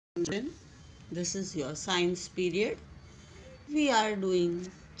Children, this is your science period. We are doing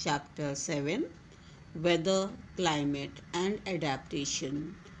chapter 7, weather, climate and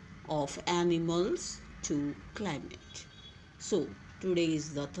adaptation of animals to climate. So today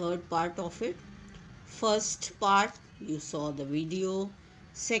is the third part of it. First part you saw the video.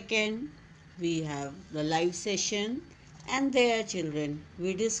 Second, we have the live session, and there children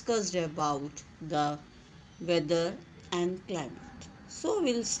we discussed about the weather and climate. So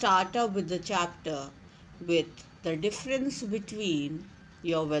we'll start up with the chapter with the difference between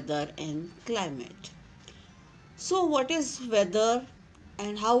your weather and climate. So what is weather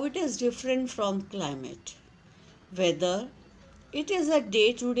and how it is different from climate? Weather, it is a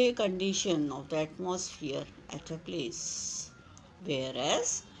day-to-day condition of the atmosphere at a place,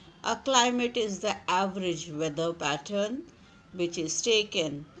 whereas a climate is the average weather pattern which is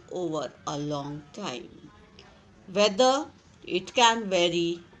taken over a long time. Weather, it can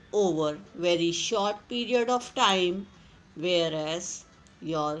vary over very short period of time, whereas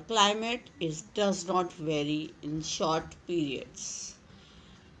your climate does not vary in short periods.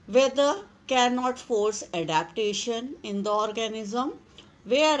 Weather cannot force adaptation in the organism,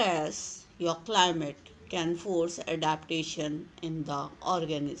 whereas your climate can force adaptation in the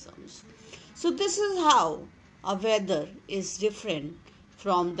organisms. So this is how a weather is different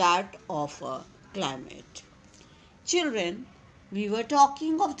from that of a climate. Children, we were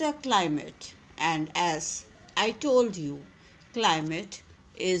talking of the climate, and as I told you, climate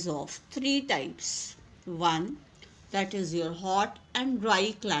is of three types. One, that is your hot and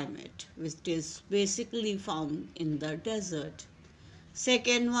dry climate, which is basically found in the desert.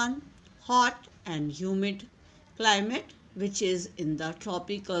 Second one, hot and humid climate, which is in the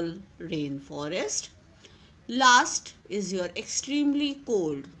tropical rainforest. Last is your extremely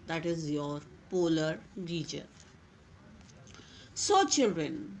cold, that is your polar region. So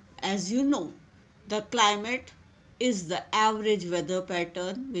children, as you know, the climate is the average weather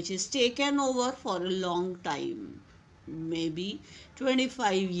pattern which is taken over for a long time, maybe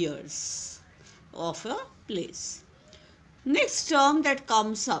 25 years of a place. Next term that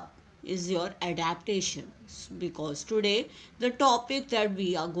comes up is your adaptations, because today the topic that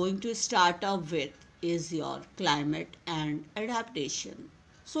we are going to start up with is your climate and adaptation.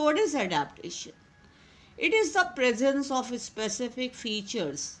 So what is adaptation? It is the presence of specific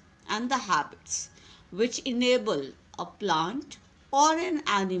features and the habits which enable a plant or an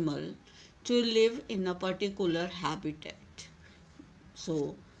animal to live in a particular habitat.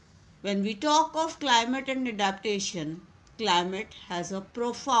 So, when we talk of climate and adaptation, climate has a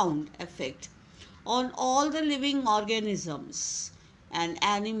profound effect on all the living organisms, and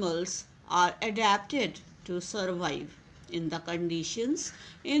animals are adapted to survive in the conditions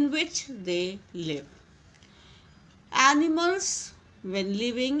in which they live. Animals, when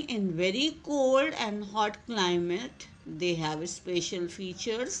living in very cold and hot climate, they have special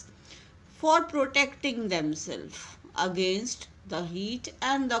features for protecting themselves against the heat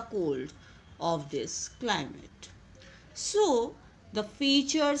and the cold of this climate. So, the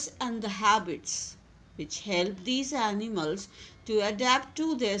features and the habits which help these animals to adapt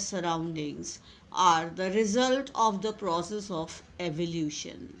to their surroundings are the result of the process of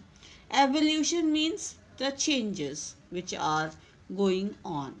evolution. Evolution means the changes which are going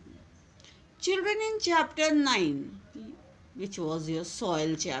on. Children, in chapter 9, which was your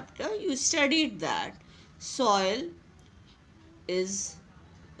soil chapter, you studied that soil is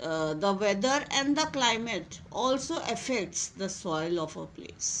the weather and the climate also affects the soil of a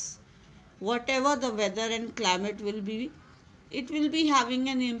place. Whatever the weather and climate will be, it will be having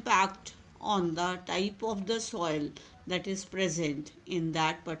an impact on the type of the soil that is present in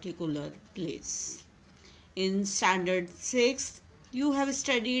that particular place. In standard 6, you have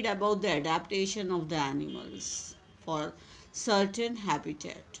studied about the adaptation of the animals for certain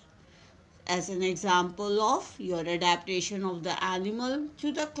habitat, as an example of your adaptation of the animal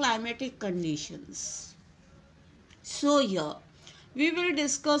to the climatic conditions. So here we will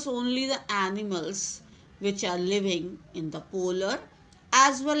discuss only the animals which are living in the polar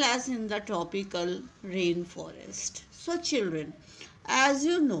as well as in the tropical rainforest. So children, as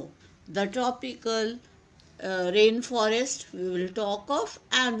you know, the tropical rainforest we will talk of,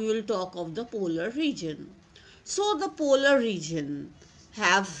 and we will talk of the polar region. So the polar region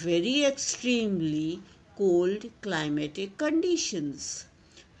have very extremely cold climatic conditions.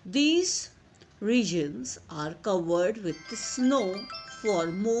 These regions are covered with snow for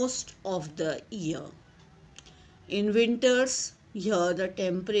most of the year. In winters, here the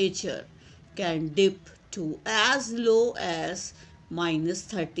temperature can dip to as low as minus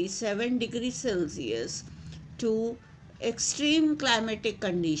 37 degrees Celsius to extreme climatic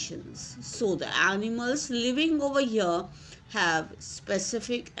conditions. So the animals living over here have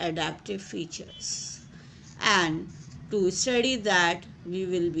specific adaptive features. And to study that, we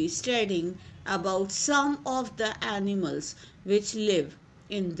will be studying about some of the animals which live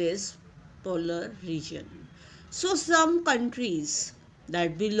in this polar region. So some countries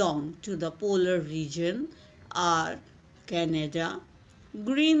that belong to the polar region are Canada,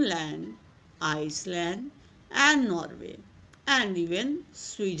 Greenland, Iceland, and Norway, and even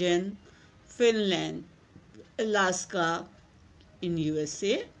Sweden, Finland, Alaska in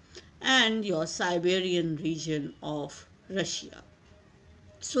USA, and your Siberian region of Russia.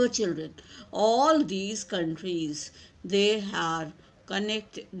 So children, all these countries, they are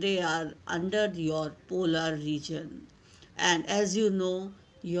under your polar region. And as you know,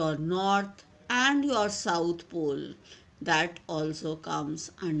 your north and your south pole, that also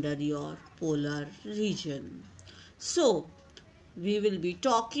comes under your polar region. So we will be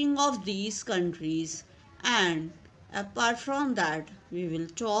talking of these countries, and apart from that we will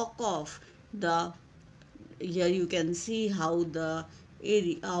talk of the, here you can see how the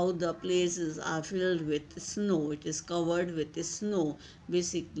area, how the places are filled with snow. It is covered with snow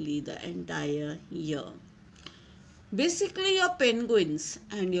basically the entire year. Basically your penguins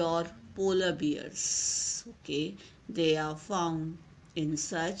and your polar bears, okay, they are found in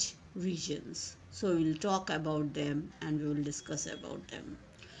such regions. So we will talk about them and we will discuss about them.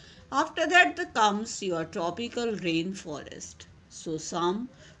 After that comes your tropical rainforest. So some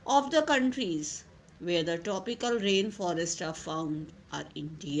of the countries where the tropical rainforests are found are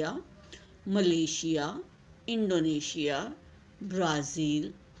India, Malaysia, Indonesia,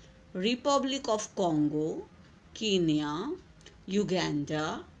 Brazil, Republic of Congo, Kenya,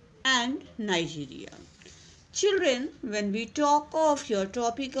 Uganda, and Nigeria. Children, when we talk of your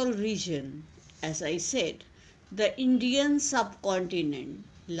tropical region, as I said, the Indian subcontinent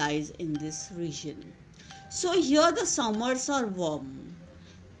lies in this region. So here the summers are warm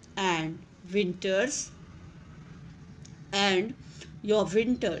and winters, and your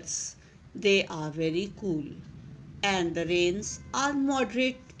winters, they are very cool, and the rains are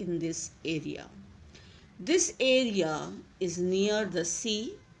moderate in this area. This area is near the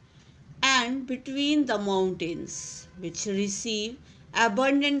sea and between the mountains, which receive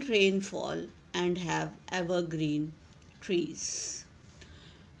abundant rainfall and have evergreen trees.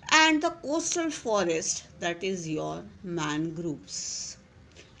 And the coastal forest, that is your mangroves.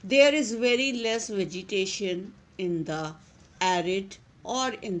 There is very less vegetation in the arid or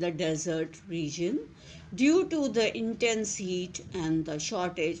in the desert region due to the intense heat and the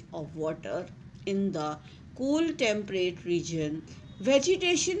shortage of water. In the cool temperate region,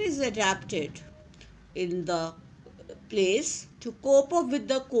 vegetation is adapted in the place to cope up with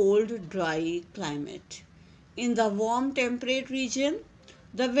the cold, dry climate. In the warm temperate region,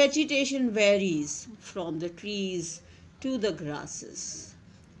 the vegetation varies from the trees to the grasses.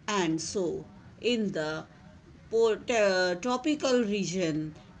 And so, in the tropical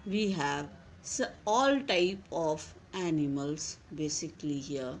region, we have all type of animals basically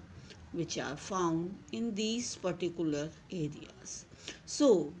here which are found in these particular areas.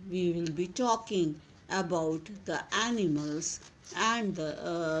 So we will be talking about the animals and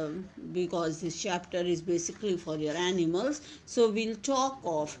the because this chapter is basically for your animals, so we'll talk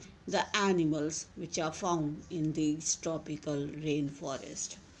of the animals which are found in these tropical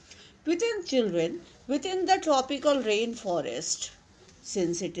rainforest. Within the tropical rainforest,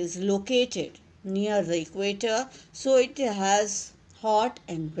 since it is located near the equator, so it has hot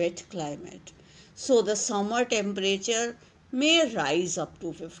and wet climate. So the summer temperature may rise up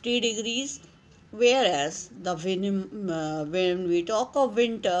to 50 degrees, whereas when we talk of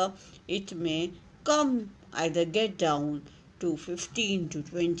winter, it may come either get down to 15 to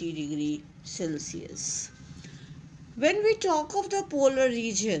 20 degree Celsius. When we talk of the polar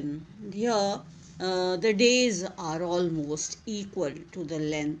region, here the days are almost equal to the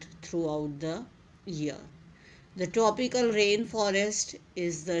length throughout the year. The tropical rainforest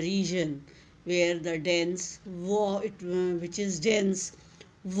is the region where the which is dense,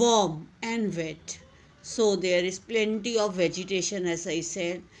 warm and wet. So there is plenty of vegetation, as I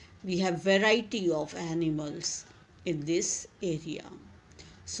said. We have variety of animals in this area.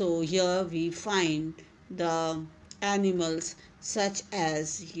 So here we find the animals such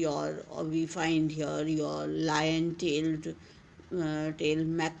as we find here your lion-tailed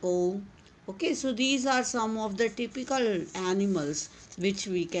macaw. Okay, so these are some of the typical animals which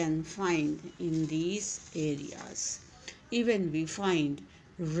we can find in these areas. Even we find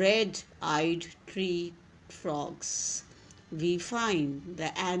red-eyed tree frogs. We find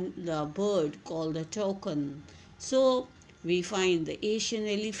the bird called the toucan. So we find the Asian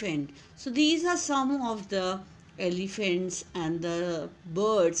elephant. So these are some of the elephants and the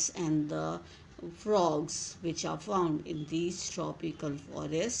birds and the frogs which are found in these tropical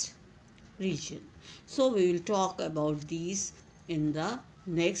forest region. So we will talk about these in the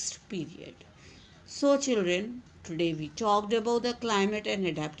next period. So children, today we talked about the climate and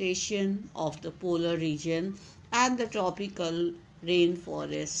adaptation of the polar region and the tropical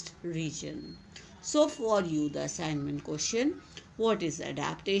rainforest region. So for you the assignment question, what is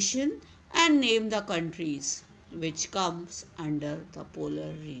adaptation, and name the countries which comes under the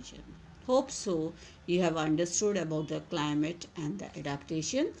polar region. Hope so you have understood about the climate and the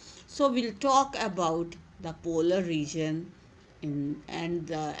adaptation. So we'll talk about the polar region and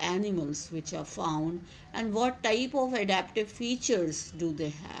the animals which are found and what type of adaptive features do they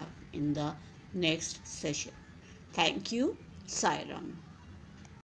have in the next session. Thank you. Sairam.